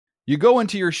You go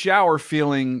into your shower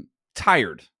feeling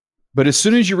tired, but as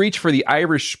soon as you reach for the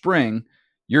Irish Spring,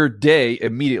 your day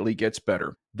immediately gets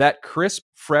better. That crisp,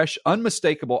 fresh,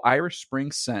 unmistakable Irish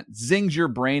Spring scent zings your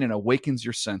brain and awakens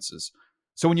your senses.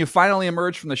 So when you finally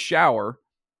emerge from the shower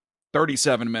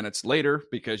 37 minutes later,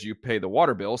 because you pay the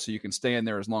water bill so you can stay in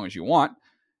there as long as you want,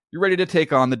 you're ready to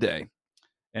take on the day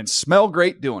and smell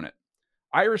great doing it.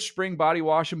 Irish Spring Body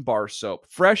Wash and Bar Soap.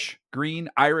 Fresh, green,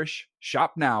 Irish.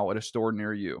 Shop now at a store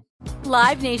near you.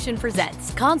 Live Nation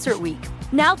presents Concert Week.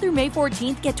 Now through May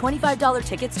 14th, get $25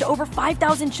 tickets to over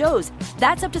 5,000 shows.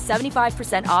 That's up to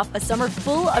 75% off a summer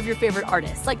full of your favorite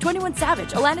artists like 21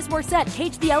 Savage, Alanis Morissette,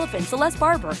 Cage the Elephant, Celeste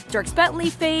Barber, Dierks Bentley,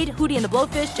 Fade, Hootie and the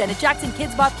Blowfish, Janet Jackson,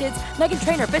 Kids Bop Kids, Meghan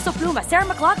Trainor, Bissell Pluma, Sarah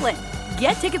McLachlan.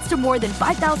 Get tickets to more than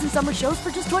 5,000 summer shows for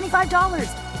just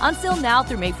 $25. On sale now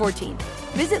through May 14th.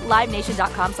 Visit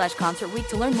LiveNation.com/Concert Week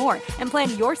to learn more and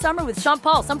plan your summer with Sean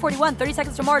Paul, Sum 41, 30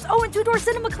 Seconds to Mars, and Two Door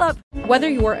Cinema Club. Whether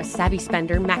you're a savvy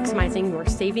spender maximizing your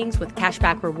savings with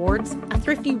cashback rewards, a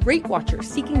thrifty rate watcher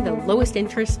seeking the lowest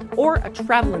interest, or a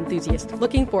travel enthusiast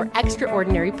looking for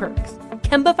extraordinary perks,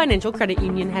 Kemba Financial Credit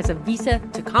Union has a visa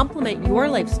to complement your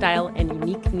lifestyle and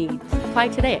unique needs. Apply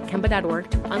today at Kemba.org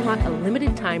to unlock a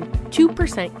limited time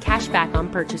 2% cash back on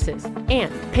purchases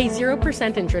and pay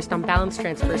 0% interest on balance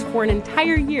transfers for an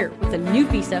entire year with a new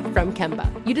visa from Kemba.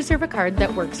 You deserve a card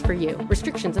that works for you.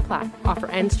 Restrictions apply. Offer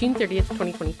ends June 30th,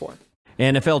 2024.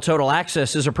 NFL Total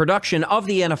Access is a production of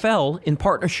the NFL in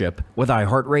partnership with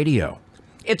iHeartRadio.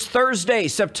 It's Thursday,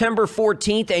 September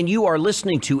 14th, and you are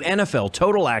listening to NFL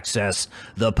Total Access,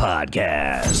 the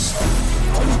podcast.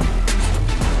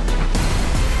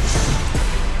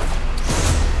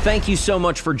 Thank you so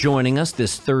much for joining us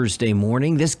this Thursday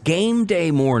morning, this game day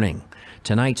morning.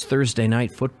 Tonight's Thursday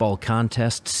night football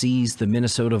contest sees the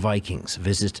Minnesota Vikings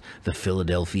visit the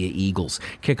Philadelphia Eagles.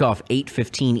 Kickoff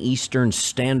 8:15 Eastern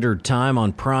Standard Time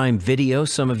on Prime Video.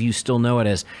 Some of you still know it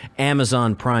as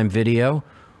Amazon Prime Video.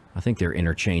 I think they're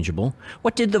interchangeable.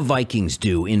 What did the Vikings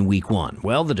do in Week 1?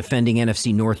 Well, the defending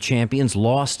NFC North champions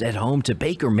lost at home to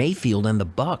Baker Mayfield and the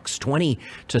Bucs,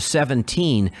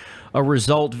 20-17. A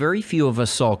result very few of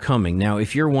us saw coming. Now,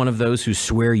 if you're one of those who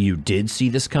swear you did see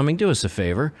this coming, do us a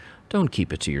favor. Don't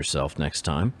keep it to yourself next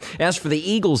time. As for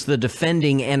the Eagles, the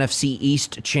defending NFC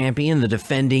East champion, the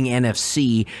defending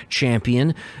NFC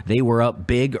champion, they were up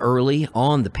big early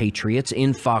on the Patriots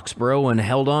in Foxborough and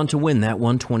held on to win that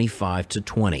one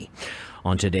 25-20.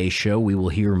 On today's show, we will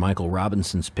hear Michael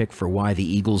Robinson's pick for why the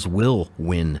Eagles will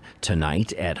win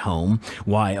tonight at home,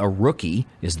 why a rookie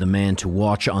is the man to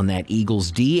watch on that Eagles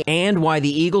D, and why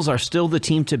the Eagles are still the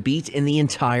team to beat in the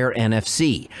entire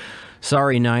NFC.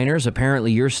 Sorry, Niners,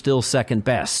 apparently you're still second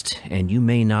best, and you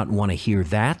may not want to hear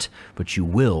that, but you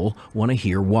will want to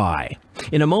hear why.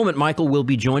 In a moment, Michael will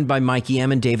be joined by Mikey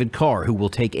M. and David Carr, who will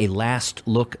take a last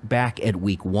look back at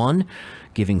Week 1,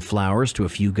 giving flowers to a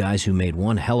few guys who made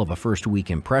one hell of a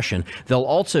first-week impression. They'll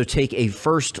also take a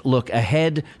first look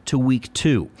ahead to Week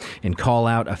 2 and call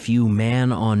out a few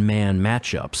man-on-man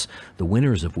matchups, the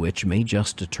winners of which may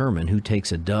just determine who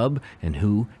takes a dub and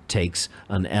who takes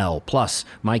an L. Plus,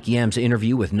 Mikey M's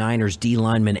interview with Niners D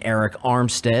lineman Arik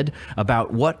Armstead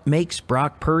about what makes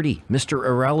Brock Purdy, Mr.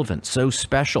 Irrelevant, so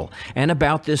special, and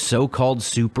about this so-called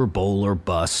Super Bowl or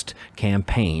bust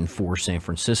campaign for San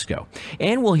Francisco.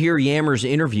 And we'll hear Yammer's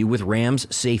interview with Rams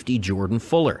safety Jordan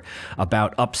Fuller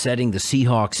about upsetting the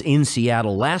Seahawks in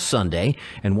Seattle last Sunday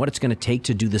and what it's going to take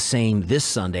to do the same this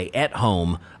Sunday at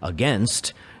home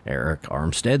against Arik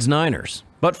Armstead's Niners.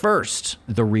 But first,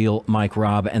 the real Mike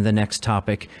Robb, and the next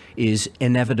topic is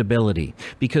inevitability.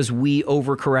 Because we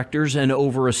overcorrectors and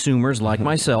overassumers like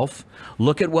myself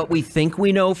look at what we think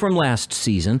we know from last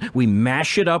season, we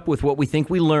mash it up with what we think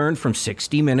we learned from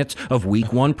 60 minutes of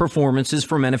Week 1 performances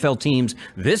from NFL teams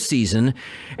this season,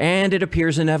 and it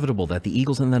appears inevitable that the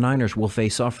Eagles and the Niners will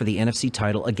face off for the NFC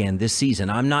title again this season.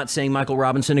 I'm not saying Michael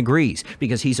Robinson agrees,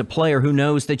 because he's a player who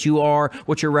knows that you are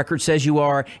what your record says you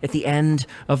are at the end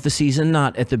of the season,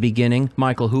 not at the beginning.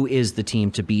 Michael, who is the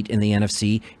team to beat in the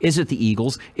NFC? Is it the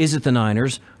Eagles? Is it the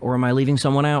Niners? Or am I leaving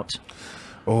someone out?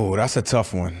 Oh, that's a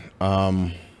tough one.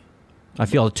 I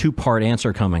feel a two-part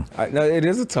answer coming. No, it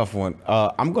is a tough one.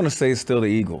 I'm going to say it's still the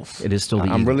Eagles. It is still the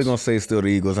Eagles. I'm really going to say it's still the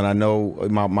Eagles. And I know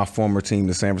my former team,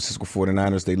 the San Francisco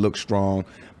 49ers, they look strong.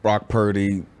 Brock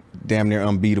Purdy, damn near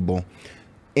unbeatable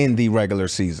in the regular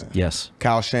season. Yes.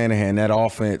 Kyle Shanahan, that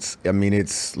offense, I mean,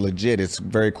 it's legit. It's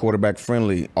very quarterback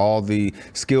friendly. All the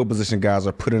skill position guys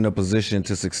are put in a position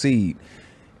to succeed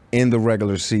in the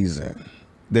regular season.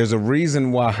 There's a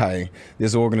reason why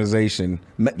this organization,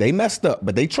 they messed up,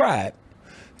 but they tried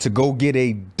to go get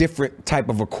a different type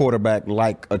of a quarterback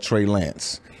like a Trey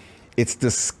Lance. It's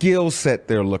the skill set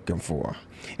they're looking for.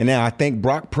 And now I think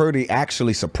Brock Purdy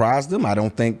actually surprised them. I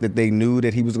don't think that they knew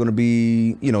that he was going to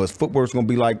be, his footwork's going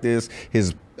to be like this.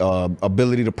 His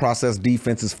ability to process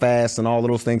defense is fast and all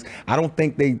of those things. I don't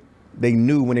think they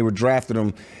knew when they were drafting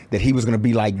him that he was going to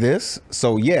be like this.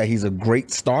 So, yeah, he's a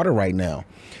great starter right now.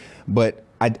 But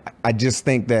I just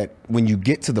think that when you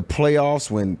get to the playoffs,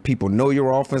 when people know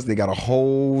your offense, they got a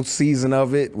whole season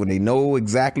of it, when they know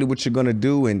exactly what you're going to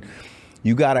do, and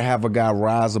you got to have a guy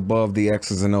rise above the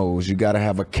X's and O's. You got to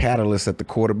have a catalyst at the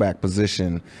quarterback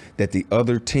position that the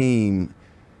other team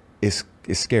is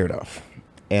scared of.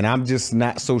 And I'm just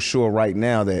not so sure right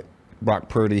now that Brock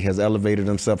Purdy has elevated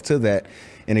himself to that.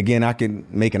 And again, I can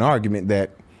make an argument that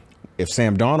if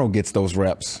Sam Darnold gets those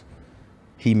reps,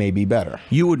 he may be better.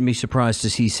 You wouldn't be surprised to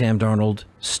see Sam Darnold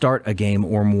start a game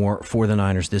or more for the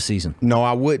Niners this season. No,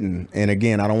 I wouldn't. And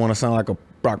again, I don't want to sound like a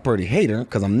Brock Purdy hater,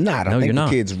 because I'm not. I think the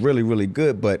kid's really, really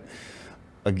good. But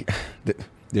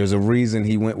there's a reason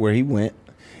he went where he went.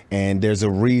 And there's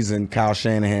a reason Kyle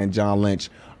Shanahan, John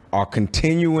Lynch are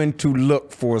continuing to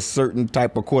look for a certain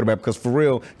type of quarterback. Because for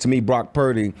real, to me, Brock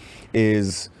Purdy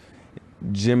is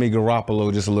Jimmy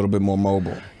Garoppolo, just a little bit more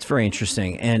mobile. It's very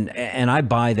interesting, and I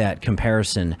buy that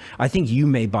comparison. I think you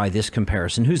may buy this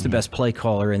comparison. Who's the best play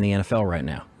caller in the NFL right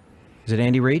now? Is it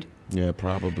Andy Reid? Yeah,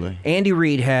 probably. Andy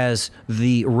Reid has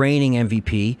the reigning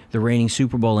MVP, the reigning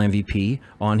Super Bowl MVP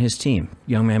on his team.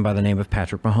 Young man by the name of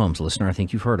Patrick Mahomes. Listener, I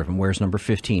think you've heard of him. Wears number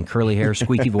 15, curly hair,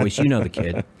 squeaky voice. You know the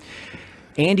kid.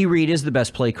 Andy Reid is the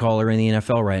best play caller in the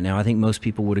NFL right now. I think most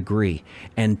people would agree.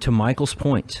 And to Michael's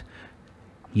point,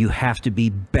 you have to be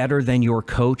better than your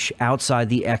coach outside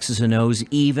the X's and O's.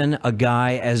 Even a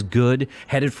guy as good,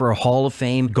 headed for a Hall of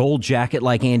Fame gold jacket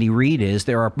like Andy Reid is,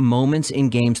 there are moments in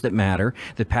games that matter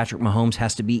that Patrick Mahomes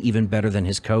has to be even better than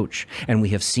his coach. And we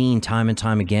have seen time and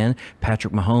time again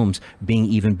Patrick Mahomes being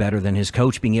even better than his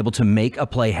coach, being able to make a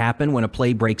play happen when a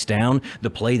play breaks down. The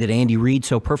play that Andy Reid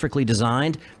so perfectly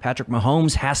designed, Patrick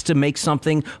Mahomes has to make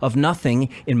something of nothing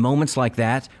in moments like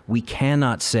that. We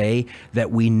cannot say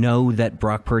that we know that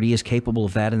Brock Purdy is capable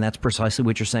of that, and that's precisely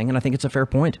what you're saying, and I think it's a fair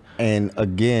point. And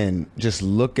again, just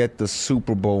look at the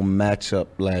Super Bowl matchup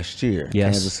last year.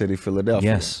 Yes. Kansas City,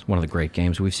 Philadelphia. Yes, one of the great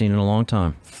games we've seen in a long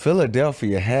time.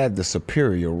 Philadelphia had the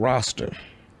superior roster.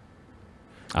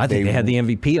 I think they had the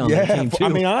MVP on their team, too. I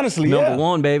mean, honestly, Number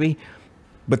one, baby.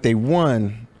 But they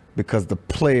won because the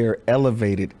player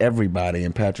elevated everybody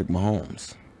in Patrick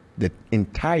Mahomes. The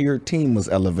entire team was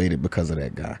elevated because of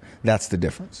that guy. That's the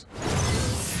difference.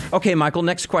 Okay, Michael,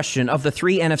 next question. Of the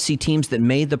 3 NFC teams that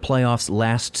made the playoffs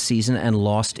last season and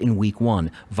lost in week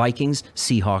 1, Vikings,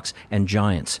 Seahawks, and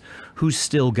Giants, who's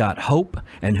still got hope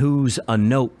and who's a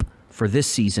nope for this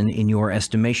season in your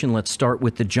estimation? Let's start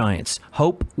with the Giants.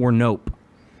 Hope or nope?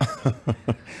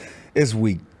 It's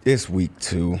week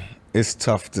 2. It's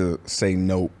tough to say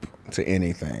nope to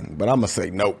anything, but I'm going to say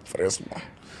nope for this one.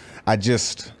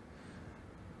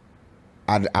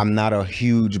 I'm not a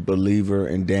huge believer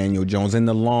in Daniel Jones in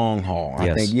the long haul. Yes.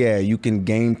 I think, you can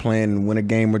game plan and win a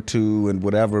game or two and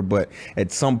whatever, but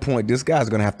at some point, this guy's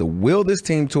going to have to will this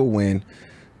team to a win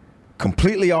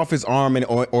completely off his arm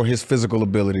or his physical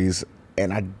abilities,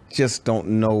 and I just don't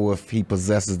know if he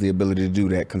possesses the ability to do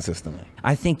that consistently.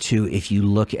 I think, too, if you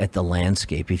look at the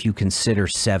landscape, if you consider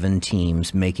 7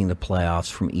 teams making the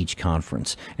playoffs from each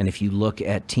conference, and if you look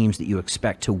at teams that you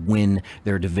expect to win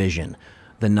their division,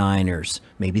 the Niners,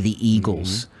 maybe the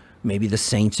Eagles, maybe the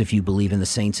Saints, if you believe in the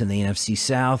Saints in the NFC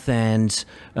South, and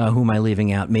who am I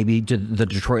leaving out? Maybe the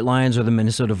Detroit Lions or the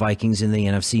Minnesota Vikings in the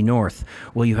NFC North.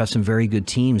 Well, you have some very good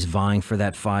teams vying for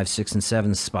that 5, 6, and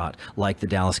 7 spot, like the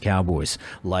Dallas Cowboys,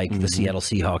 like the Seattle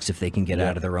Seahawks if they can get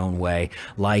out of their own way,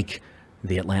 like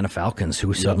the Atlanta Falcons,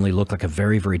 who suddenly look like a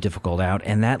very, very difficult out.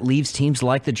 And that leaves teams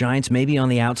like the Giants maybe on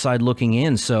the outside looking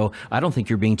in. So I don't think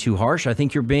you're being too harsh. I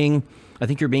think you're being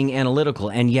analytical.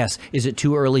 And yes, is it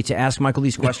too early to ask Michael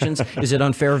these questions? Is it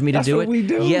unfair of me to do it? We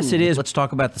do. Yes, it is. Let's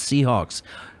talk about the Seahawks.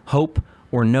 Hope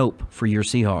or nope for your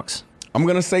Seahawks? I'm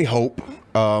going to say hope.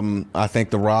 I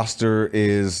think the roster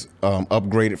is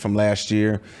upgraded from last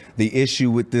year. The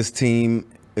issue with this team,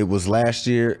 it was last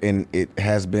year and it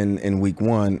has been in week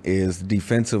 1, is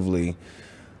defensively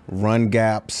run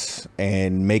gaps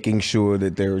and making sure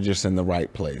that they're just in the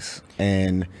right place.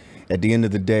 And at the end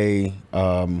of the day,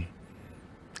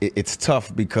 it's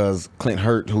tough because Clint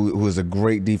Hurt, who is a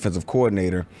great defensive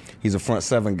coordinator, he's a front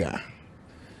 7 guy,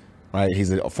 right?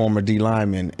 He's a former D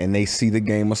lineman, and they see the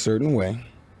game a certain way.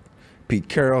 Pete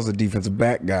Carroll's a defensive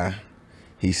back guy.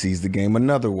 he sees the game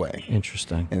another way.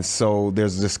 Interesting. And so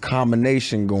there's this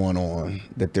combination going on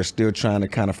that they're still trying to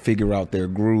kind of figure out their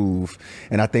groove.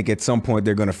 And I think at some point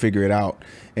they're going to figure it out.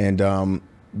 And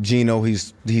Geno,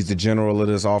 he's the general of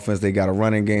this offense. They got a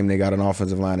running game, they got an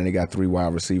offensive line, and they got 3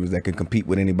 wide receivers that can compete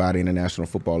with anybody in the National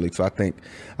Football League. So I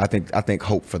think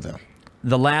hope for them.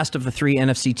 The last of the 3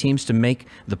 NFC teams to make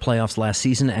the playoffs last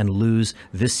season and lose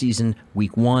this season,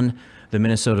 week 1, the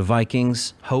Minnesota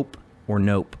Vikings. Hope or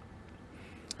nope?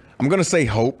 I'm going to say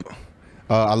hope.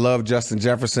 I love Justin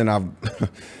Jefferson.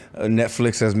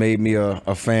 Netflix has made me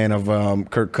a fan of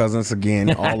Kirk Cousins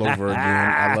again, all over again.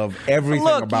 I love everything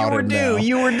about him now.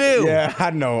 You were due. Yeah,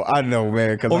 I know,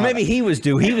 man. Or maybe he was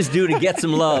due. He was due to get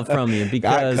some love from you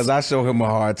because I show him a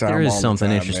hard time. There is all something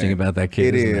the time, interesting man. about that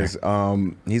kid. It is.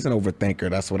 He's an overthinker.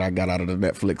 That's what I got out of the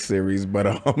Netflix series. But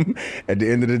at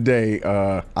the end of the day,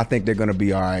 I think they're going to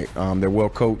be all right. They're well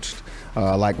coached.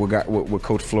 Like what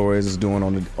Coach Flores is doing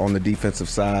on the defensive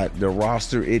side. The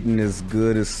roster isn't as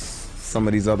good as some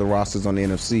of these other rosters on the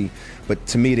NFC, but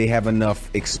to me, they have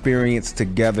enough experience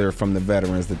together from the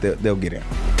veterans that they'll get in.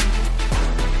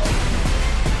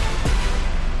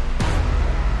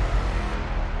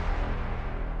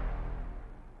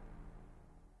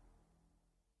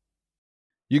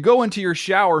 You go into your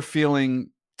shower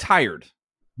feeling tired,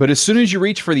 but as soon as you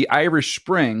reach for the Irish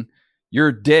Spring,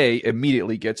 your day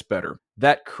immediately gets better.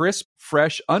 That crisp,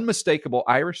 fresh, unmistakable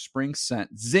Irish Spring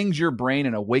scent zings your brain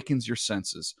and awakens your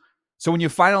senses. So when you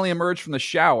finally emerge from the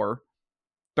shower,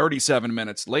 37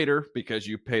 minutes later, because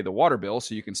you pay the water bill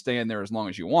so you can stay in there as long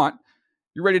as you want,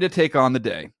 you're ready to take on the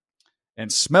day.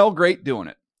 And smell great doing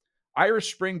it.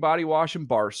 Irish Spring Body Wash and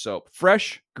Bar Soap.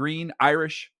 Fresh, green,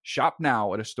 Irish. Shop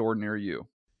now at a store near you.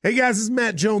 Hey guys, this is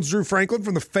Matt Jones, Drew Franklin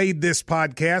from the Fade This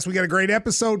podcast. We got a great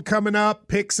episode coming up.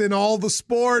 Picks in all the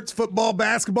sports, football,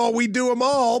 basketball, we do them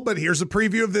all. But here's a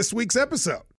preview of this week's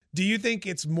episode. Do you think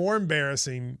it's more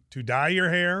embarrassing to dye your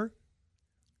hair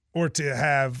or to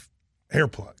have hair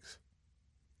plugs?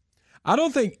 I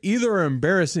don't think either are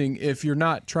embarrassing if you're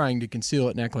not trying to conceal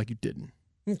it and act like you didn't.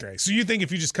 Okay, so you think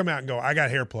if you just come out and go, I got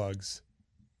hair plugs.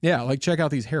 Yeah, like check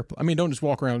out these hair plugs. I mean, don't just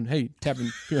walk around, hey,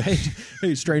 tapping,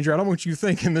 hey, stranger, I don't want you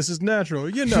thinking this is natural,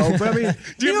 But I mean,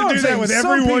 do you have to do that with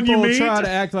everyone you meet? Try to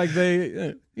act like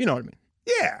they, you know what I mean?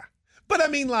 Yeah, but I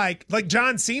mean, like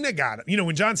John Cena got it.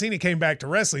 When John Cena came back to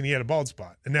wrestling, he had a bald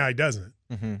spot, and now he doesn't.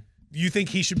 Mm-hmm. You think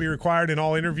he should be required in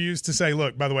all interviews to say,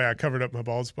 look, by the way, I covered up my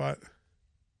bald spot?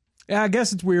 Yeah, I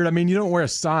guess it's weird. I mean, you don't wear a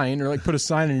sign or put a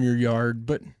sign in your yard,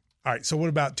 but. All right, so what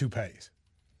about toupees?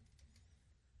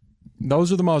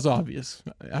 Those are the most obvious.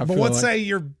 But let's say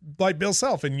you're like Bill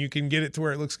Self and you can get it to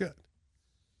where it looks good.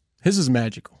 His is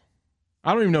magical.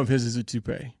 I don't even know if his is a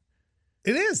toupee.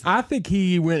 It is. I think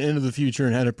he went into the future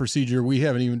and had a procedure we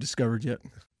haven't even discovered yet.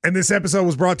 And this episode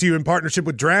was brought to you in partnership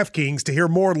with DraftKings. To hear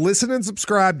more, listen and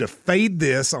subscribe to Fade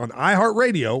This on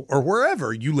iHeartRadio or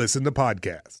wherever you listen to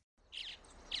podcasts.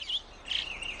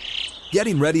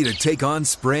 Getting ready to take on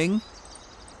spring?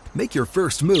 Make your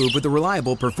first move with the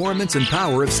reliable performance and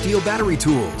power of Steel battery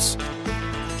tools.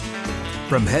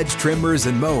 From hedge trimmers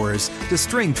and mowers to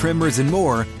string trimmers and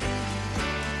more,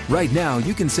 right now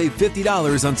you can save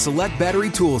 $50 on select battery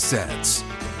tool sets.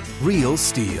 Real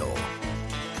Steel.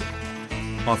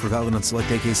 Offer valid on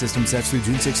select AK system sets through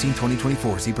June 16,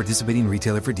 2024. See participating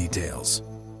retailer for details.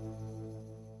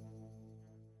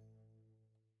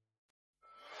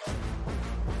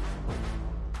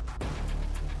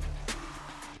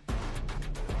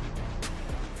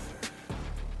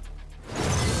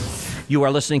 You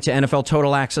are listening to NFL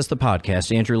Total Access, the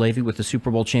podcast. Andrew Levy with the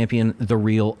Super Bowl champion, the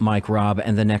real Mike Robb,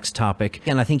 and the next topic.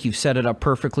 And I think you've set it up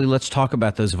perfectly. Let's talk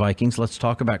about those Vikings. Let's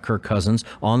talk about Kirk Cousins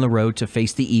on the road to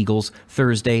face the Eagles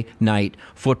Thursday night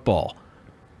football.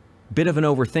 Bit of an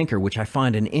overthinker, which I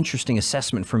find an interesting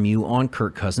assessment from you on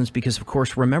Kirk Cousins because, of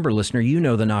course, remember, listener, you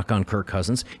know the knock on Kirk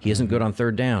Cousins. He isn't good on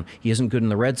third down. He isn't good in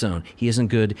the red zone. He isn't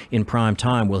good in prime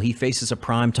time. Well, he faces a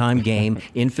prime time game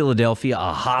in Philadelphia,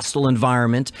 a hostile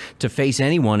environment to face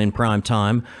anyone in prime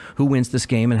time. Who wins this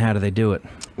game and how do they do it?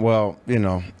 Well,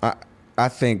 I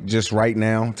think just right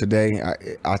now, today,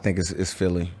 I think it's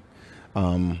Philly.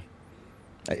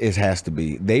 It has to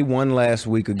be. They won last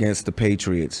week against the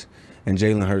Patriots. And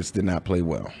Jalen Hurts did not play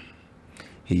well.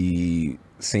 He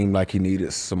seemed like he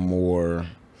needed some more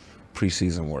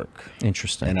preseason work.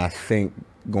 Interesting. And I think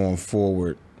going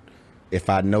forward, if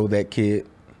I know that kid,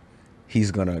 he's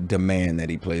going to demand that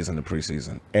he plays in the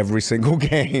preseason every single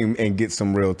game and get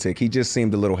some real tick. He just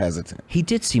seemed a little hesitant. He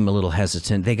did seem a little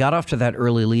hestant. They got off to that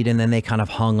early lead, and then they kind of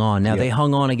hung on. Now, they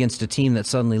hung on against a team that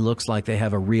suddenly looks like they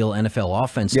have a real NFL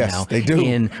offense now. Yes, they do.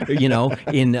 In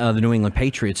the New England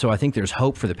Patriots. So I think there's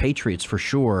hope for the Patriots for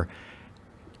sure.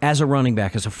 As a running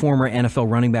back, as a former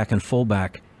NFL running back and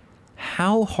fullback,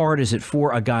 how hard is it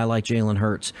for a guy like Jalen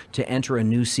Hurts to enter a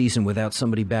new season without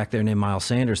somebody back there named Miles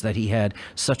Sanders that he had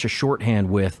such a shorthand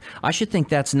with? I should think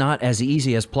that's not as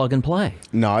easy as plug and play.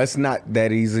 No, it's not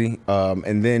that easy.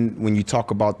 And then when you talk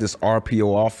about this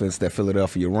RPO offense that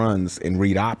Philadelphia runs and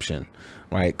read option,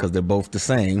 right, because they're both the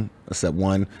same, except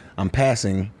one, I'm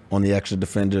passing on the extra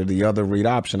defender, the other read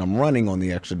option, I'm running on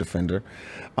the extra defender.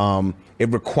 It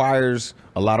requires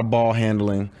a lot of ball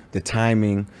handling, the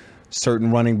timing.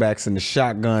 Certain running backs in the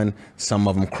shotgun, some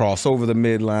of them cross over the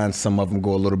midline, some of them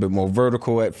go a little bit more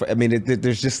vertical.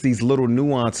 There's just these little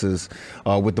nuances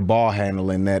with the ball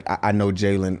handling that I know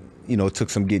Jalen, took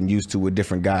some getting used to with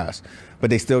different guys.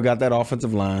 But they still got that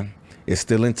offensive line. It's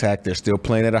still intact. They're still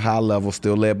playing at a high level,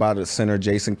 still led by the center,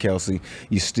 Jason Kelsey.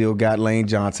 You still got Lane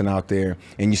Johnson out there,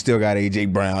 and you still got A.J.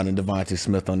 Brown and Devontae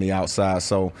Smith on the outside.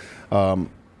 So, and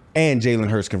Jalen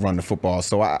Hurts can run the football.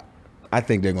 So I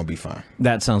think they're going to be fine.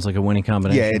 That sounds like a winning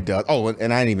combination. Yeah, it does. Oh,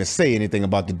 and I didn't even say anything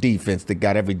about the defense that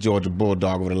got every Georgia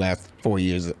Bulldog over the last 4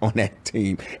 years on that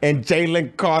team. And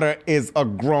Jalen Carter is a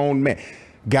grown man.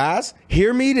 Guys,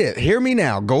 hear me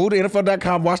now. Go to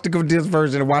NFL.com, watch the condensed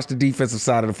version, and watch the defensive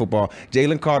side of the football.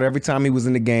 Jalen Carter, every time he was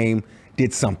in the game,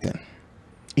 did something.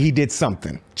 He did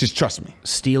something. Just trust me.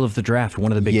 Steal of the draft.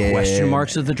 One of the big question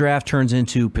marks of the draft turns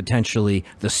into potentially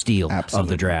the steal of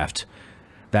the draft.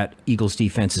 That Eagles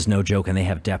defense is no joke, and they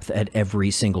have depth at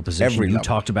every single position. You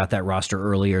talked about that roster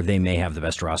earlier. They may have the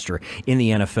best roster in the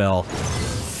NFL.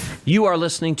 You are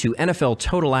listening to NFL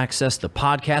Total Access, the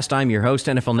podcast. I'm your host,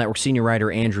 NFL Network senior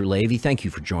writer Andrew Levy. Thank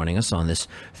you for joining us on this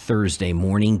Thursday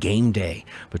morning game day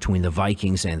between the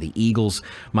Vikings and the Eagles.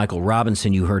 Michael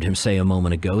Robinson, you heard him say a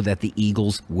moment ago that the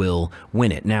Eagles will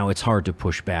win it. Now it's hard to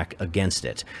push back against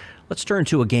it. Let's turn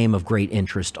to a game of great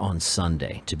interest on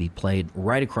Sunday to be played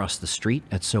right across the street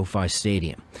at SoFi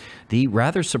Stadium. The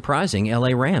rather surprising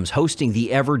LA Rams hosting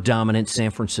the ever-dominant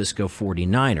San Francisco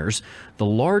 49ers, the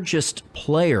largest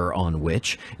player on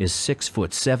which is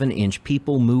 6'7"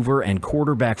 people mover and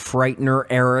quarterback frightener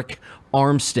Arik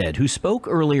Armstead, who spoke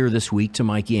earlier this week to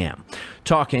Mike Yam,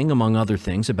 talking, among other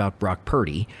things, about Brock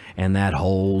Purdy and that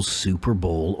whole Super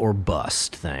Bowl or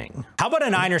bust thing. How about a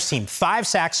Niners team? 5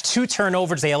 sacks, 2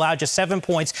 turnovers. They allowed just 7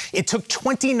 points. It took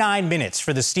 29 minutes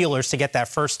for the Steelers to get that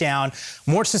first down.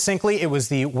 More succinctly, it was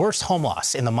the worst home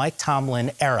loss in the Mike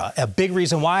Tomlin era. A big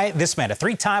reason why this man, a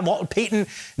 3-time Walton Payton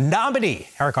nominee,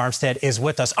 Arik Armstead, is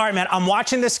with us. All right, man, I'm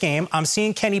watching this game. I'm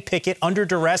seeing Kenny Pickett under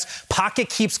duress. Pocket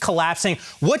keeps collapsing.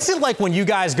 What's it like when you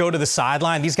guys go to the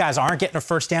sideline? These guys aren't getting a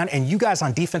first down, and you guys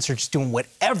on defense are just doing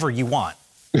whatever you want.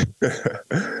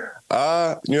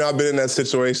 I've been in that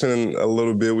situation a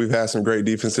little bit. We've had some great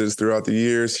defenses throughout the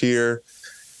years here.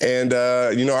 And,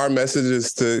 our message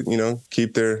is to,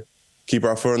 keep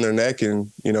our foot on their neck and,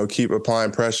 keep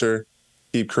applying pressure,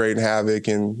 keep creating havoc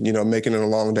and, making it a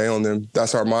long day on them.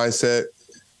 That's our mindset.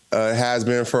 It has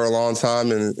been for a long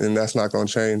time, and that's not going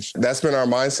to change. That's been our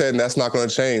mindset, and that's not going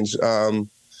to change.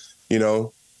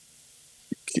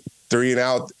 3 and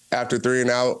out. After 3 and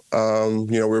out,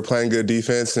 we're playing good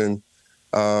defense, and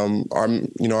our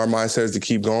mindset is to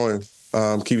keep going,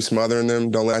 keep smothering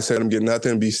them. Don't let them get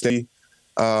nothing. Be steady.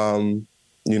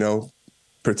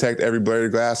 Protect every blade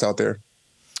of glass out there.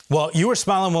 Well, you were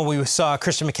smiling when we saw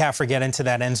Christian McCaffrey get into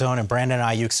that end zone and Brandon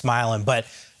Ayuk smiling, but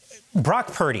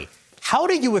Brock Purdy, how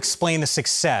do you explain the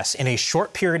success in a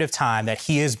short period of time that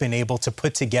he has been able to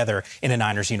put together in a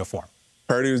Niners uniform?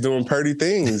 Purdy was doing Purdy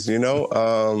things,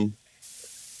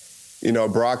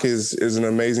 Brock is an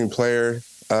amazing player.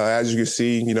 As you can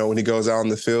see, when he goes out on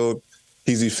the field,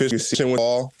 he's efficient with the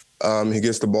ball. He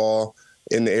gets the ball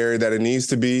in the area that it needs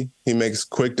to be. He makes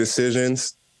quick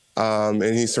decisions, and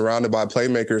he's surrounded by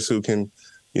playmakers who can,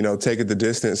 take it the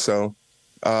distance. So,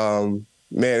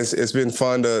 it's been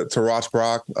fun to watch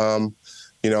Brock.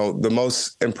 The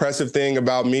most impressive thing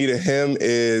about me to him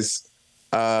is,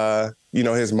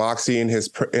 his moxie and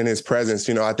his presence.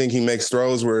 I think he makes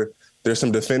throws where there's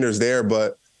some defenders there,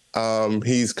 but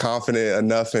he's confident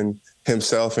enough in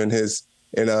himself and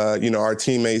our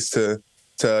teammates to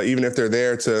even if they're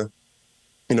there to,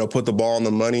 put the ball on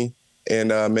the money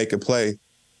and make a play.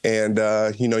 And,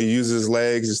 he uses his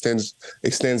legs,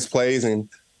 extends plays, and,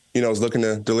 is looking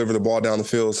to deliver the ball down the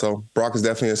field. So Brock is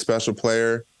definitely a special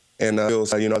player, and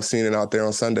I've seen it out there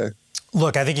on Sunday.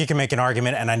 Look, I think you can make an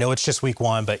argument, and I know it's just week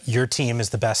one, but your team is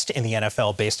the best in the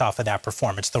NFL based off of that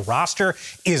performance. The roster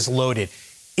is loaded.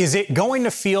 Is it going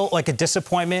to feel like a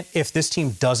disappointment if this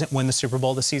team doesn't win the Super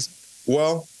Bowl this season?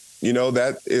 Well,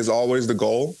 that is always the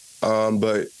goal.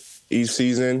 But each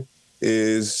season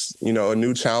is, a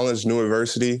new challenge, new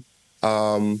adversity.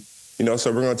 So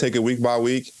we're going to take it week by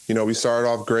week. We started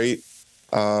off great.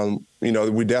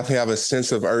 We definitely have a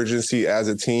sense of urgency as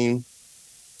a team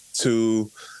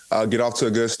to get off to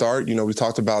a good start. We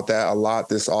talked about that a lot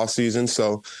this offseason.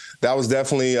 So that was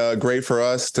definitely great for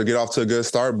us to get off to a good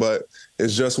start, but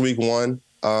it's just week one.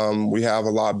 We have a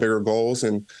lot bigger goals,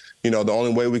 and, the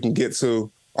only way we can get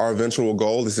to our eventual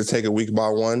goal is to take it week by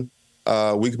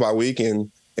week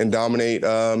and dominate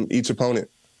each opponent.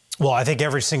 Well, I think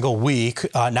every single week,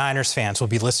 Niners fans will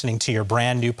be listening to your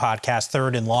brand new podcast,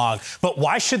 Third and Long. But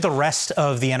why should the rest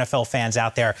of the NFL fans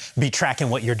out there be tracking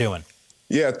what you're doing?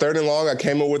 Yeah, Third and Long, I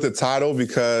came up with the title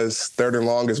because Third and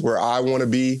Long is where I want to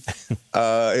be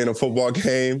in a football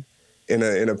game, in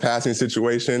a passing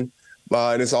situation.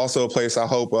 And it's also a place I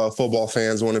hope football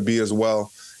fans want to be as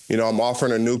well. I'm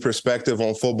offering a new perspective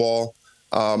on football.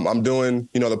 I'm doing,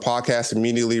 the podcast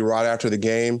immediately right after the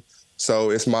game.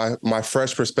 So it's my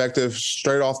fresh perspective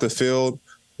straight off the field,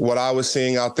 what I was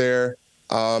seeing out there.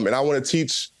 And I want to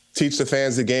teach the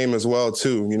fans the game as well,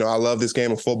 too. I love this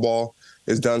game of football.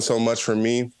 It's done so much for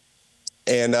me.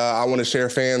 And I want to share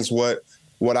fans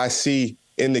what I see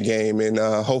in the game. And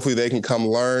hopefully they can come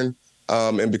learn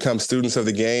and become students of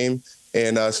the game.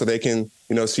 And so they can,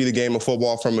 see the game of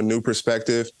football from a new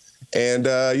perspective and,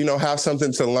 have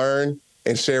something to learn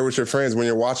and share with your friends when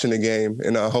you're watching the game.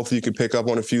 And hopefully you can pick up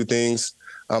on a few things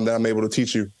that I'm able to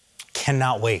teach you.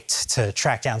 Cannot wait to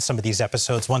track down some of these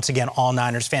episodes. Once again, all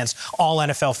Niners fans, all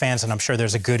NFL fans, and I'm sure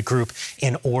there's a good group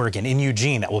in Oregon, in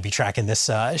Eugene, that will be tracking this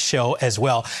show as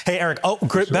well. Hey,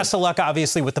 Arik, best of luck,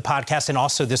 obviously, with the podcast and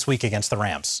also this week against the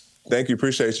Rams. Thank you.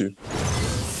 Appreciate you.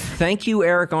 Thank you,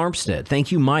 Arik Armstead.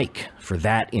 Thank you, Mike, for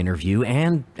that interview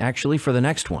and actually for the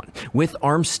next one with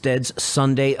Armstead's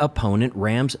Sunday opponent,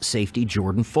 Rams safety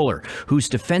Jordan Fuller, whose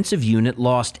defensive unit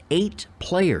lost 8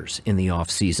 players in the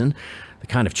offseason. The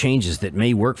kind of changes that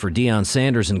may work for Deion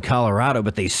Sanders in Colorado,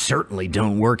 but they certainly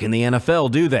don't work in the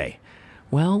NFL, do they?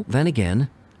 Well, then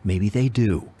again, maybe they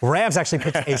do. Rams actually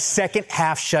pitched a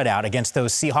second-half shutout against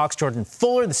those Seahawks. Jordan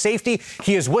Fuller, the safety,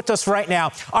 he is with us right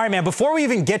now. All right, man, before we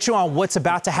even get you on what's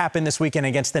about to happen this weekend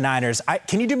against the Niners,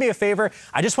 can you do me a favor?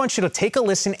 I just want you to take a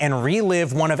listen and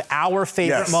relive one of our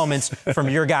favorite moments from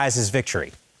your guys'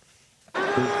 victory.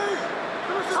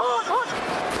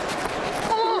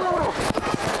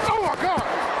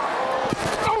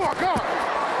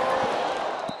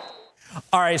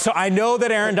 All right, so I know that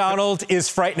Aaron Donald is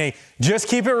frightening. Just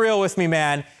keep it real with me,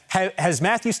 man. Has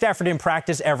Matthew Stafford in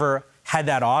practice ever had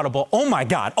that audible, oh my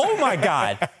God,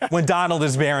 when Donald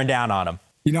is bearing down on him?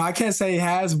 I can't say he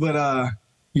has, but,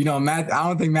 Matt, I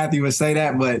don't think Matthew would say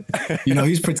that, but,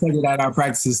 he's protected at our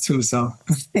practices too, so.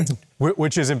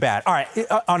 Which isn't bad. All right,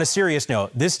 on a serious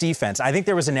note, this defense, I think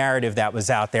there was a narrative that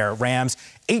was out there. Rams,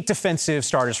 8 defensive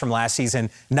starters from last season,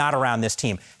 not around this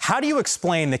team. How do you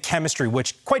explain the chemistry,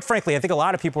 which, quite frankly, I think a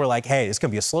lot of people were like, hey, it's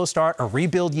going to be a slow start, a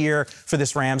rebuild year for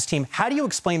this Rams team. How do you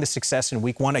explain the success in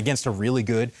week 1 against a really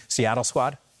good Seattle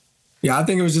squad? Yeah, I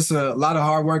think it was just a lot of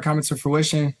hard work coming to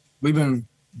fruition. We've been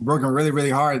working really, really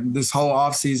hard this whole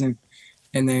offseason,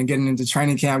 and then getting into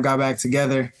training camp, got back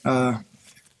together.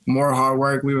 More hard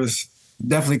work. We was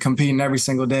definitely competing every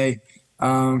single day,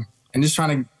 and just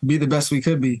trying to be the best we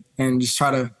could be, and just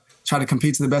try to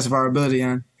compete to the best of our ability.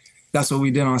 And that's what we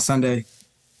did on Sunday.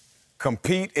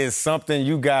 Compete is something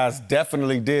you guys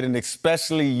definitely did, and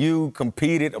especially you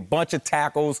competed, a bunch of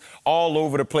tackles all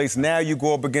over the place. Now you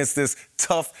go up against this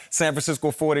tough San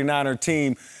Francisco 49er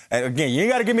team. And again, you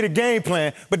ain't got to give me the game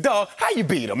plan, but, dog, how you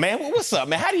beat them, man? What's up,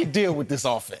 man? How do you deal with this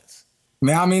offense?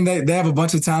 Man, I mean, they have a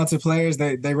bunch of talented players.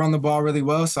 They run the ball really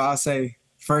well, so I'll say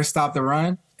first stop the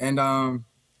run. And, I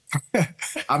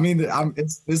mean,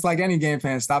 it's like any game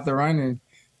plan, stop the run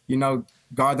and,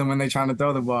 guard them when they're trying to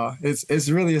throw the ball. It's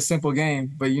really a simple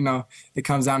game, but, it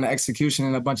comes down to execution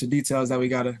and a bunch of details that we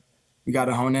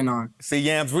gotta hone in on. See,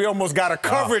 Yams, we almost got a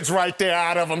coverage right there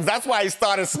out of him. That's why he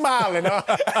started smiling, huh?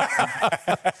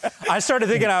 I started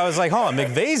thinking, I was like, hold on,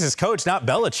 McVay's his coach, not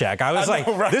Belichick. I was like,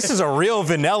 right? This is a real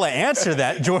vanilla answer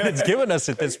that Jordan's given us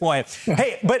at this point.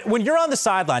 Hey, but when you're on the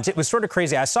sidelines, it was sort of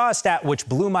crazy. I saw a stat which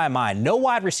blew my mind. No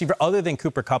wide receiver other than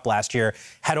Cooper Kupp last year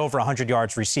had over 100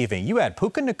 yards receiving. You had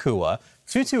Puka Nacua,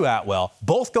 Tutu Atwell,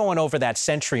 both going over that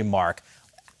century mark.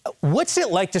 What's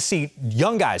it like to see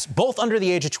young guys, both under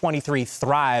the age of 23,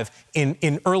 thrive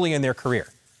in early in their career?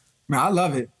 Man, I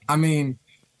love it. I mean,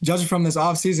 Judging from this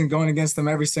offseason, going against them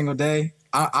every single day,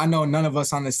 I know none of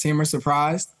us on this team are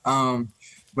surprised.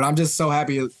 But I'm just so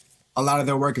happy a lot of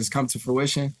their work has come to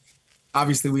fruition.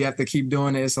 Obviously, we have to keep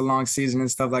doing it. It's a long season and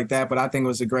stuff like that, but I think it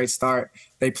was a great start.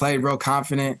 They played real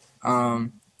confident,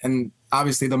 and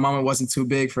obviously the moment wasn't too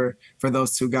big for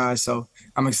those two guys, so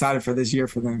I'm excited for this year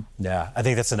for them. Yeah, I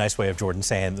think that's a nice way of Jordan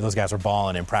saying those guys are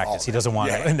balling in practice. He doesn't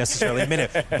want to necessarily admit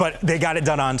it, but they got it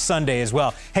done on Sunday as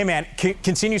well. Hey, man,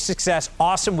 continued success.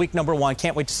 Awesome week number 1.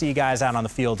 Can't wait to see you guys out on the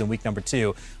field in week number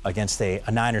 2 against a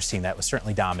Niners team that was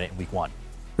certainly dominant in week 1.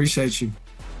 Appreciate you.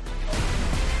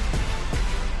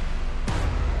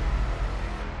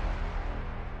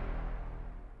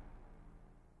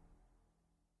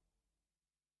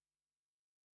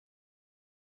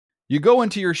 You go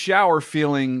into your shower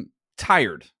feeling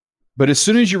tired, but as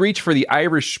soon as you reach for the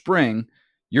Irish Spring,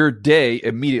 your day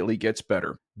immediately gets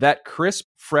better. That crisp,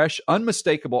 fresh,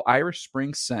 unmistakable Irish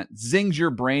Spring scent zings your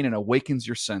brain and awakens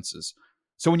your senses.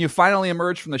 So when you finally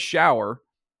emerge from the shower,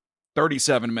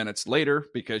 37 minutes later,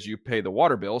 because you pay the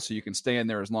water bill so you can stay in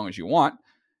there as long as you want,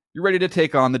 you're ready to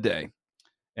take on the day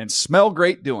and smell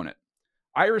great doing it.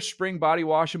 Irish Spring Body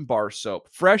Wash and Bar Soap.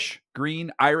 Fresh, green,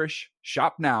 Irish.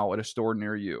 Shop now at a store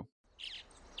near you.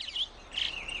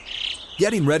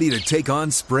 Getting ready to take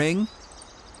on spring?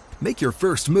 Make your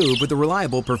first move with the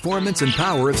reliable performance and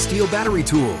power of Steel battery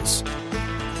tools.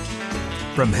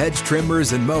 From hedge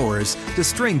trimmers and mowers to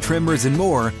string trimmers and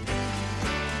more,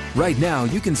 right now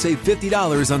you can save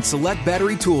 $50 on select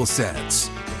battery tool sets.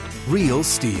 Real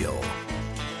Steel.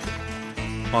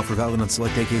 Offer valid on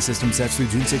select AK system sets through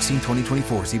June 16,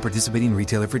 2024. See participating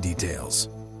retailer for details.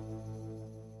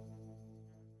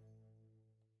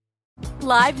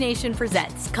 Live Nation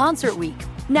presents Concert Week.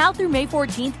 Now through May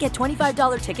 14th, get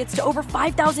 $25 tickets to over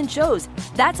 5,000 shows.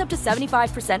 That's up to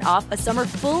 75% off a summer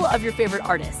full of your favorite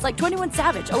artists like 21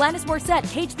 Savage, Alanis Morissette,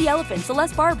 Cage the Elephant,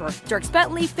 Celeste Barber, Dierks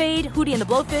Bentley, Fade, Hootie and the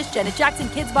Blowfish, Janet Jackson,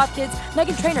 Kids Bop Kids,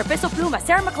 Meghan Trainor, Peso Pluma,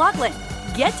 Sarah McLachlan.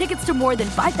 Get tickets to more than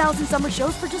 5,000 summer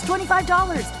shows for just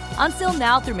 $25. Until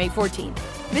now through May 14th.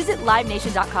 Visit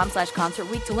livenation.com/Concert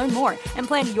Week to learn more and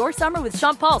plan your summer with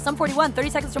Sean Paul, Sum 41, 30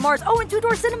 Seconds to Mars, and Two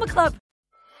Door Cinema Club.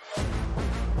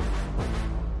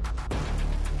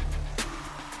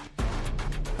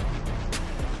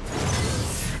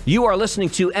 You are listening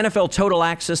to NFL Total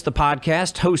Access, the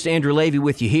podcast. Host Andrew Levy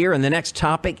with you here. And the next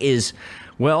topic is,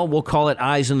 well, we'll call it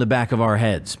eyes in the back of our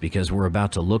heads, because we're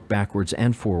about to look backwards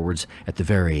and forwards at the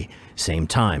very same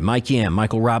time. Mike Yam,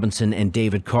 Michael Robinson, and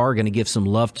David Carr are going to give some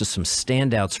love to some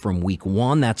standouts from week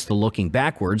 1. That's the looking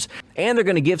backwards. And they're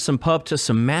going to give some pub to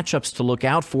some matchups to look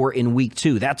out for in week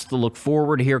 2. That's the look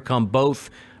forward. Here come both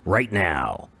right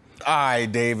now. All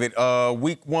right, David.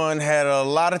 Week 1 had a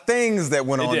lot of things that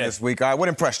went on this week. All right, what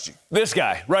impressed you? This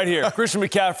guy right here, Christian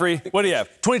McCaffrey. What do you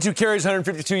have? 22 carries,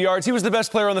 152 yards. He was the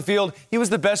best player on the field. He was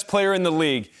the best player in the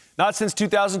league. Not since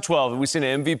 2012 have we seen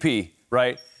an MVP,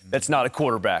 right? That's not a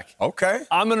quarterback. Okay.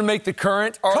 I'm going to make the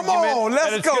current argument. Come on,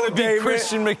 let's it's go, going to be David.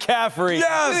 Christian McCaffrey.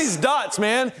 Yes. Look at these dots,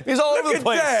 man. He's all over the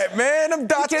place. Look at that, man. Them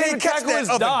dots can't catch that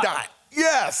other dot.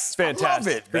 Yes. It's fantastic. I love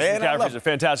it, Christian man. McCaffrey's a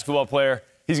fantastic football player.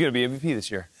 He's going to be MVP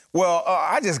this year. Well,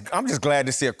 I'm just glad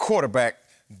to see a quarterback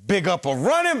big up a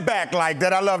running back like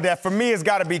that. I love that. For me, it's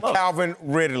got to be Calvin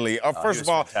Ridley. First of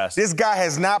all, fantastic. This guy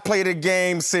has not played a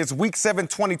game since week 7,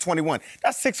 2021.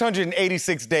 That's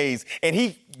 686 days. And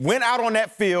he went out on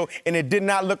that field, and it did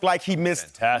not look like he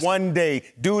missed one day.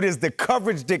 Dude is the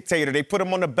coverage dictator. They put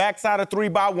him on the backside of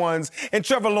 3-by-1s, and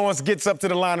Trevor Lawrence gets up to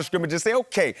the line of scrimmage and say,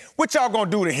 okay, what y'all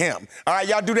going to do to him? All right,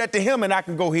 y'all do that to him, and I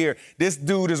can go here. This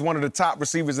dude is one of the top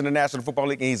receivers in the National Football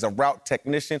League, and he's a route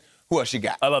technician. Who else you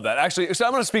got? I love that. Actually, so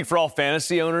I'm going to speak for all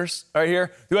fantasy owners right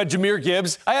here who had Jahmyr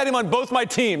Gibbs. I had him on both my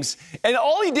teams. And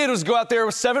all he did was go out there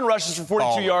with 7 rushes for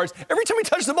 42 yards. Every time he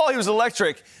touched the ball, he was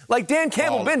electric. Like Dan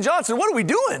Campbell, Ben Johnson, what are we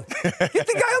doing? Get the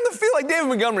guy on the field like David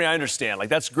Montgomery. I understand. Like,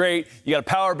 that's great. You got a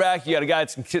power back. You got a guy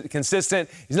that's consistent.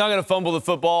 He's not going to fumble the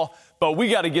football. But we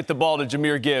got to get the ball to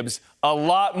Jahmyr Gibbs a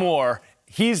lot more.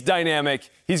 He's dynamic.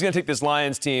 He's going to take this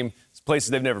Lions team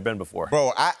places they've never been before.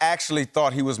 Bro, I actually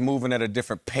thought he was moving at a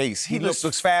different pace. He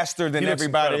looks faster than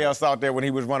everybody else out there when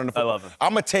he was running the football. I love him.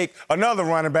 I'm going to take another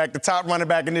running back, the top running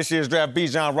back in this year's draft,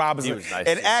 Bijan Robinson. He was nice,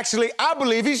 and too. actually, I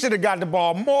believe he should have got the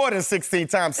ball more than 16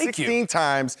 times. 16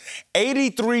 times,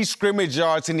 83 scrimmage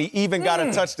yards, and he even got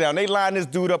a touchdown. They line this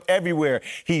dude up everywhere.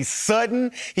 He's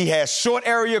sudden. He has short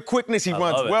area quickness. He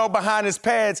runs well behind his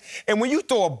pads. And when you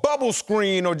throw a bubble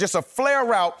screen or just a flare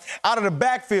route out of the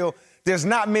backfield, there's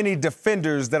not many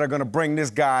defenders that are going to bring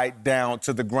this guy down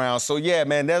to the ground. So, yeah,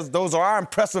 man, those are our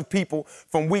impressive people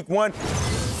from week 1.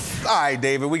 All right,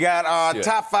 David, we got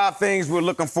top 5 things we're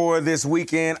looking for this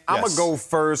weekend. I'm going to go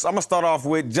first. I'm going to start off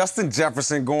with Justin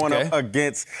Jefferson going up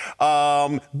against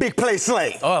Big Play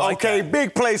Slay. Oh, I like that.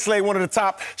 Big Play Slay, one of the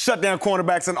top shutdown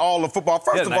cornerbacks in all of football.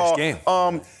 First of all, game.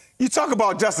 You talk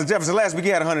about Justin Jefferson. Last week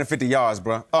he had 150 yards,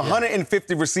 bro.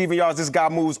 150 receiving yards. This guy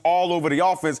moves all over the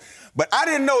offense. But I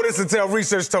didn't know this until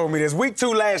research told me this. Week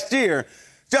 2 last year,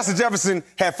 Justin Jefferson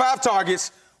had 5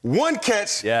 targets, 1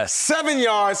 catch, 7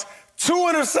 yards, 2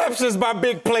 interceptions by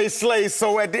Big Play Slay.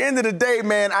 So at the end of the day,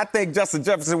 man, I think Justin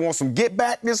Jefferson wants some get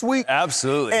back this week.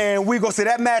 Absolutely. And we're going to say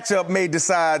that matchup may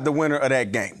decide the winner of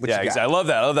that game. Exactly. I love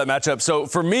that. I love that matchup. So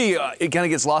for me, it kind of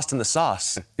gets lost in the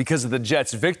sauce because of the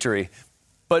Jets' victory.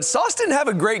 But Sauce didn't have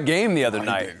a great game the other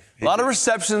night. A lot of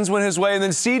receptions went his way. And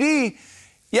then CD,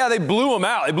 they blew him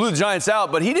out. They blew the Giants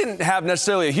out, but he didn't have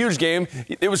necessarily a huge game.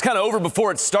 It was kind of over before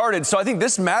it started. So I think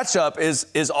this matchup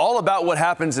is all about what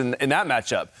happens in that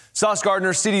matchup. Sauce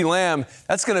Gardner, CD Lamb,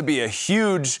 that's going to be a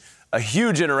huge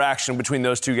interaction between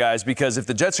those two guys, because if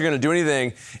the Jets are going to do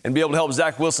anything and be able to help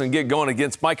Zach Wilson get going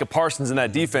against Micah Parsons in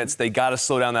that defense, they got to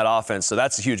slow down that offense. So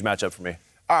that's a huge matchup for me.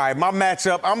 All right, my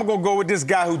matchup, I'm going to go with this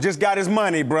guy who just got his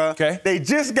money, bro. Okay. They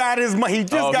just got his money. He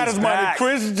just got his money.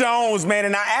 Chris Jones, man.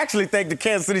 And I actually think the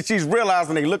Kansas City Chiefs realized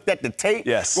when they looked at the tape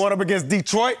going up against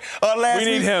Detroit last week.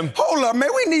 We need him. Hold up, man.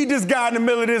 We need this guy in the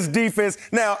middle of this defense.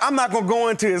 Now, I'm not going to go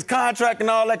into his contract and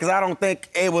all that because I don't think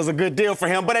it was a good deal for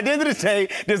him. But at the end of the day,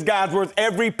 this guy's worth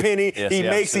every penny he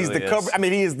makes. He's the cover. I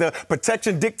mean, he is the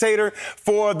protection dictator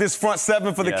for this front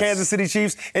seven for the Kansas City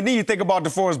Chiefs. And then you think about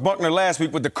DeForest Buckner last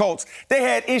week with the Colts. They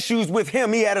had issues with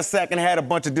him. He had a sack and had a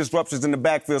bunch of disruptions in the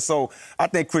backfield. So I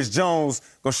think Chris Jones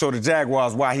going to show the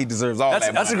Jaguars why he deserves all that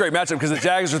money. That's a great matchup because the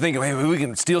Jags are thinking, hey, we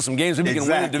can steal some games. Maybe we can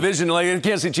win a division. Like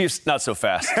Kansas City Chiefs, not so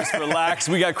fast. Just relax.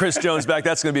 We got Chris Jones back.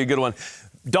 That's going to be a good one.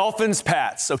 Dolphins,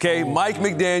 Pats, okay? Mike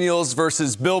McDaniels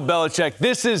versus Bill Belichick.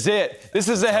 This is it. This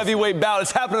is a heavyweight bout.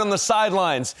 It's happening on the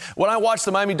sidelines. When I watch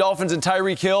the Miami Dolphins and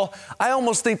Tyreek Hill, I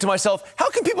almost think to myself, how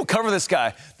can people cover this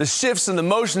guy? The shifts and the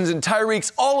motions and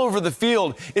Tyreek's all over the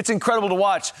field. It's incredible to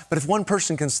watch. But if one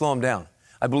person can slow him down,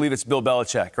 I believe it's Bill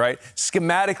Belichick, right?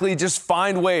 Schematically, just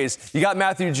find ways. You got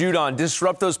Matthew Judon,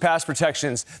 disrupt those pass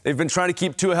protections. They've been trying to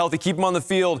keep Tua healthy, keep him on the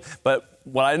field, but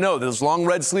what I know, those long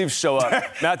red sleeves show up.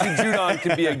 Matthew Judon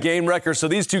can be a game wrecker. So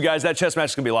these two guys, that chess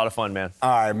match is going to be a lot of fun, man. All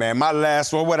right, man. My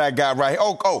last one, what I got right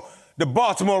here. The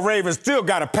Baltimore Ravens still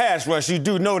got a pass rush. You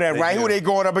do know that, right? Who are they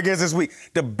going up against this week?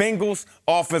 The Bengals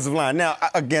offensive line. Now,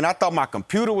 again, I thought my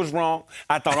computer was wrong.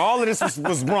 I thought all of this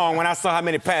was wrong when I saw how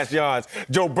many pass yards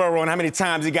Joe Burrow and how many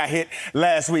times he got hit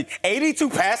last week. 82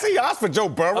 passing yards for Joe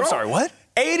Burrow. I'm sorry, what?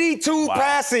 82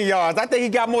 passing yards. I think he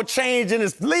got more change in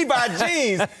his Levi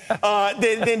jeans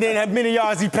than how many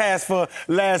yards he passed for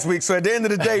last week. So at the end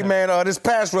of the day, man, this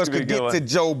pass rush could get to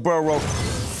Joe Burrow.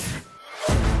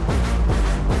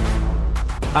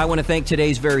 I want to thank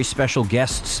today's very special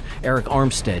guests, Arik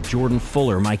Armstead, Jordan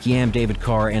Fuller, Mike Yam, David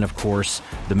Carr, and, of course,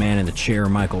 the man in the chair,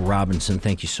 Michael Robinson.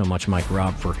 Thank you so much, Mike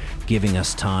Rob, for giving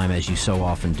us time, as you so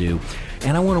often do.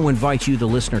 And I want to invite you, the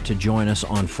listener, to join us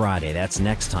on Friday. That's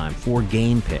next time for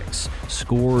Game Picks.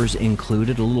 Scores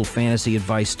included, a little fantasy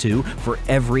advice, too, for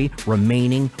every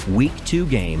remaining Week 2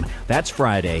 game. That's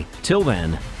Friday. Till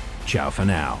then, ciao for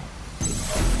now.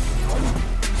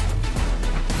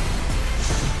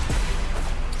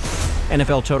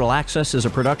 NFL Total Access is a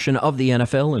production of the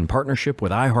NFL in partnership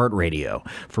with iHeartRadio.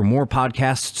 For more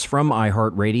podcasts from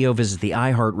iHeartRadio, visit the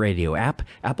iHeartRadio app,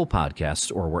 Apple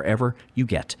Podcasts, or wherever you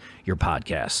get your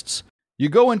podcasts. You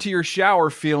go into your shower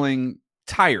feeling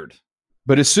tired,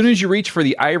 but as soon as you reach for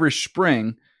the Irish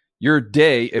Spring, your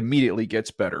day immediately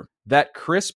gets better. That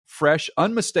crisp, fresh,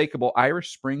 unmistakable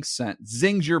Irish Spring scent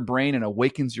zings your brain and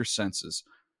awakens your senses.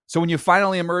 So when you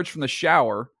finally emerge from the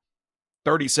shower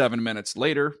 37 minutes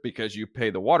later, because you pay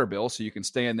the water bill so you can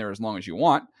stay in there as long as you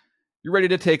want, you're ready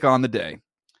to take on the day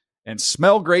and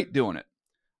smell great doing it.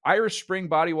 Irish Spring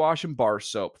Body Wash and Bar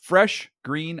Soap. Fresh,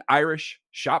 green, Irish.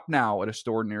 Shop now at a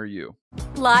store near you.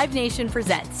 Live Nation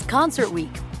presents Concert Week.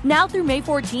 Now through May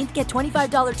 14th, get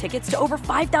 $25 tickets to over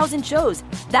 5,000 shows.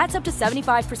 That's up to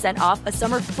 75% off a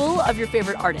summer full of your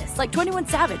favorite artists like 21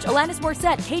 Savage, Alanis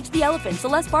Morissette, Cage the Elephant,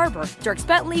 Celeste Barber, Dierks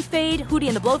Bentley, Fade, Hootie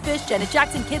and the Blowfish, Janet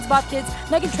Jackson, Kids Bop Kids,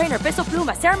 Meghan Trainor, Bissell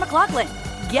Pluma, Sarah McLachlan.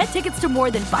 Get tickets to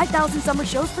more than 5,000 summer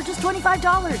shows for just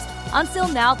 $25. Until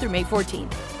now through May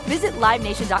 14th. Visit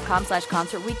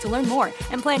LiveNation.com/Concert Week to learn more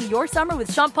and plan your summer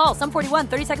with Sean Paul, Sum 41,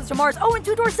 30 Seconds to Mars, and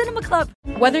Two Door Cinema Club.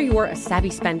 Whether you're a savvy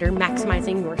spender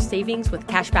maximizing your savings with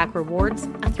cashback rewards,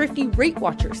 a thrifty rate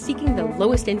watcher seeking the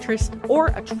lowest interest, or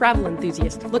a travel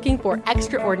enthusiast looking for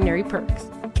extraordinary perks,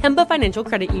 Kemba Financial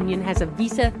Credit Union has a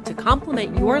visa to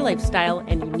complement your lifestyle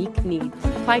and unique needs.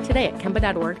 Apply today at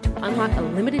Kemba.org to unlock a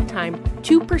limited time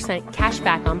 2% cash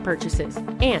back on purchases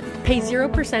and pay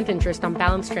 0% interest on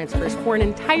balance transfers for an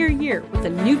entire year with a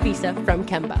new visa from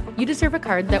Kemba. You deserve a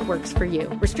card that works for you.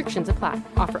 Restrictions apply.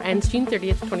 Offer ends June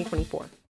 30th, 2024.